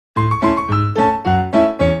Hi,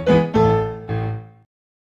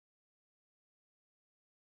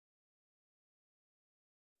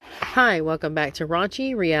 welcome back to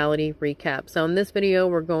Raunchy Reality Recap. So in this video,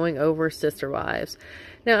 we're going over Sister Wives.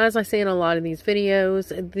 Now, as I say in a lot of these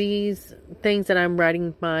videos, these things that I'm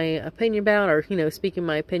writing my opinion about, or, speaking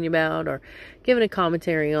my opinion about, or giving a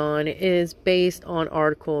commentary on, is based on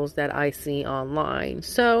articles that I see online.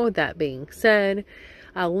 So, that being said,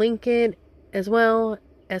 I'll link it as well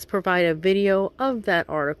as provide a video of that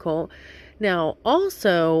article. Now,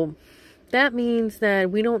 also, that means that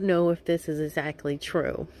we don't know if this is exactly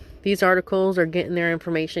true. These articles are getting their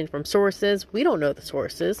information from sources. We don't know the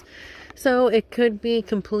sources. So it could be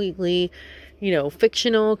completely,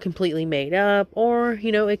 fictional, completely made up, or,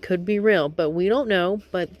 it could be real. But we don't know.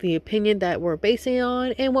 But the opinion that we're basing it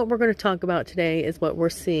on and what we're going to talk about today is what we're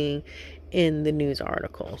seeing in the news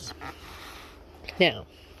articles. Now,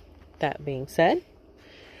 that being said,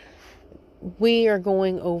 we are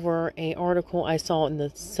going over an article I saw in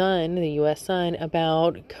the Sun, the U.S. Sun,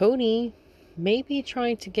 about Kody maybe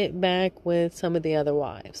trying to get back with some of the other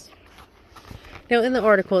wives. Now, in the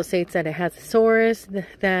article, it states that it has a source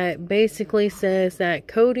that basically says that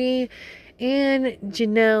Kody and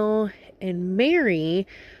Janelle and Meri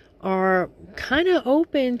are kind of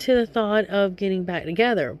open to the thought of getting back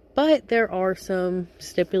together, but there are some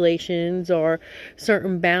stipulations or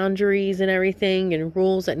certain boundaries and everything and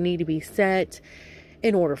rules that need to be set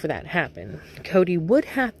in order for that to happen. Kody would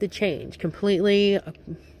have to change completely,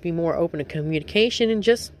 be more open to communication, and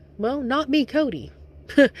just, not be Kody.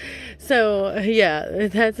 So, yeah,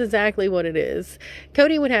 that's exactly what it is.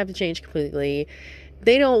 Kody would have to change completely.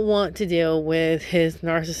 They don't want to deal with his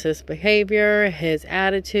narcissist behavior, his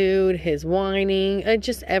attitude, his whining,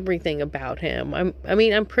 just everything about him.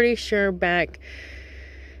 I'm pretty sure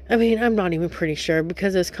I'm not even pretty sure,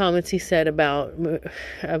 because those comments he said about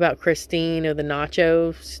Christine or the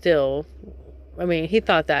nacho, still, he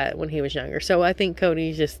thought that when he was younger. So I think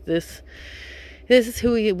Kody's just this is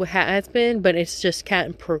who he has been, but it's just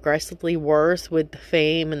gotten progressively worse with the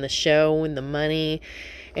fame and the show and the money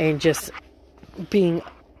and just being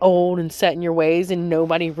old and set in your ways and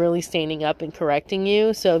nobody really standing up and correcting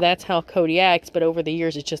you. So that's how Kody acts, but over the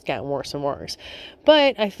years it's just gotten worse and worse.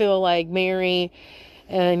 But I feel like Meri,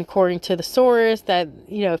 and according to the source, that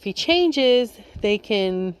if he changes, they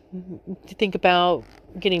can think about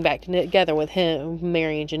getting back together with him,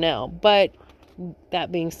 Meri and Janelle. But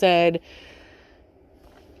that being said,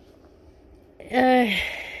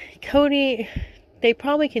 Kody, they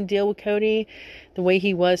probably can deal with Kody the way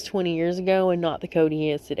he was 20 years ago and not the Kody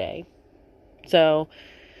he is today. So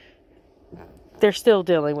they're still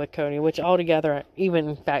dealing with Kody, which altogether,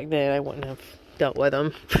 even back then, I wouldn't have dealt with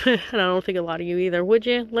him. And I don't think a lot of you either. Would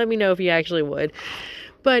you? Let me know if you actually would.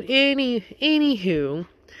 But anywho,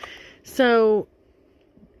 so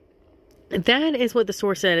that is what the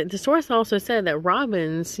source said. The source also said that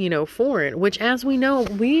Robin's, foreign, which, as we know,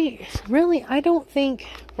 I don't think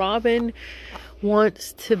Robin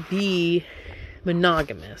wants to be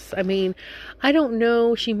monogamous. I don't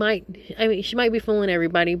know. She might be fooling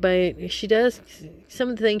everybody, but she does. Some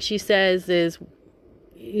of the things she says is,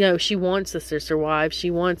 she wants the sister wives. She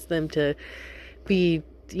wants them to be,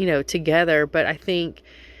 together. But I think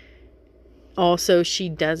also she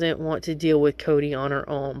doesn't want to deal with Kody on her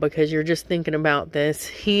own, because you're just thinking about this.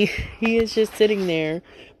 He is just sitting there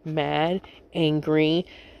mad, angry.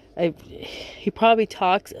 He probably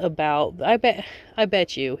talks about, I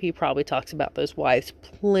bet you he probably talks about those wives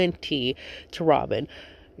plenty to Robin.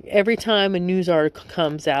 Every time a news article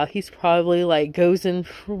comes out, he's probably goes in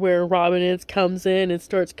where Robin is, comes in and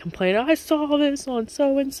starts complaining, I saw this on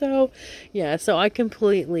so and so. Yeah, so I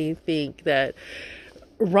completely think that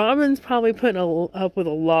Robin's probably putting up with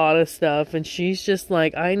a lot of stuff, and she's just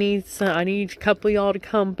like, I need a couple of y'all to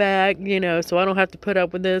come back, so I don't have to put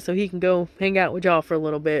up with this, so he can go hang out with y'all for a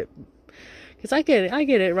little bit. Because I get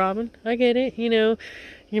it, Robin. I get it.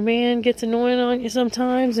 Your man gets annoying on you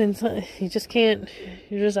sometimes, and you just can't.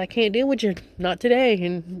 I can't deal with you. Not today.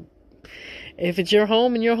 And if it's your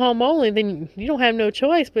home and your home only, then you don't have no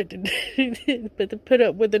choice but to put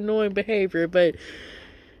up with annoying behavior. But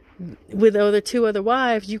with the two other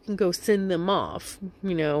wives, you can go send them off,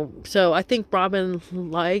 So I think Robin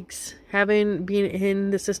likes being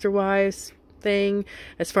in the sister wives thing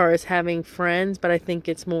as far as having friends, but I think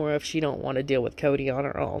it's more of she don't want to deal with Kody on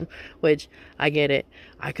her own, which I get it.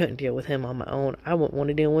 I couldn't deal with him on my own. I wouldn't want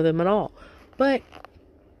to deal with him at all. But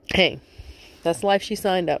hey, that's the life she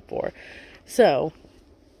signed up for. So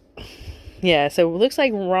yeah, so it looks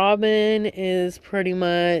like Robin is pretty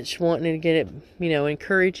much wanting to get it,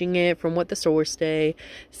 encouraging it from what the source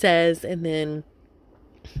says. And then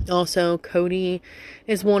Also, Kody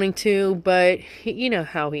is wanting to, but you know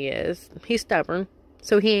how he is. He's stubborn,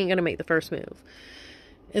 so he ain't gonna make the first move.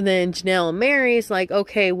 And then Janelle and Meri's like,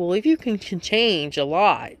 okay, well, if you can change a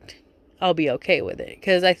lot, I'll be okay with it.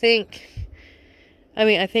 Because I think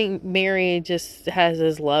Meri just has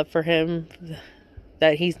his love for him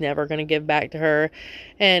that he's never going to give back to her.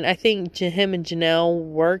 And I think him and Janelle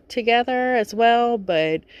work together as well,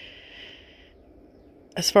 but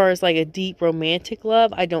as far as like a deep romantic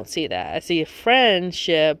love, I don't see that. I see a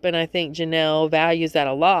friendship, and I think Janelle values that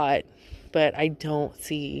a lot, but I don't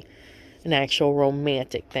see an actual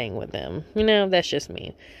romantic thing with them. You know, that's just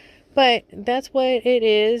me. But that's what it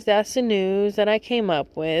is. That's the news that I came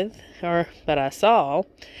up with, or that I saw.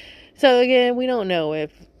 So again, we don't know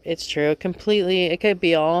if it's true completely. It could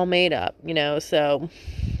be all made up, you know, so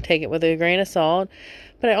take it with a grain of salt.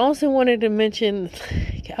 But I also wanted to mention,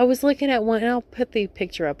 I was looking at one, and I'll put the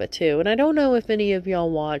picture up at too. And I don't know if any of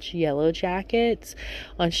y'all watch Yellow Jackets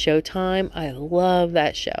on Showtime. I love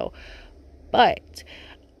that show. But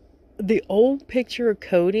the old picture of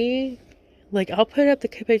Kody, like, I'll put up the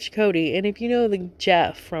picture of Kody, and if you know the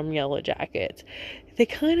Jeff from Yellow Jackets, they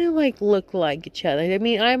kind of like look like each other. I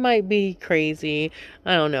mean, I might be crazy,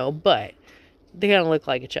 I don't know, but they kind of look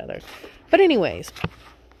like each other. But anyways,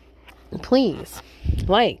 please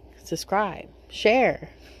like, subscribe, share.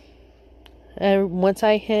 Once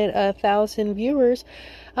I hit 1,000 viewers,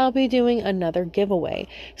 I'll be doing another giveaway.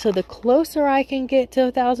 So the closer I can get to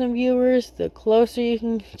 1,000 viewers, the closer you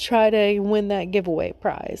can try to win that giveaway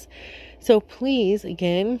prize. So please,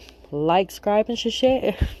 again, like, subscribe, and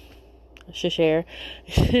share.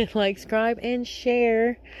 Like, subscribe, and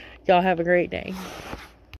share. Y'all have a great day.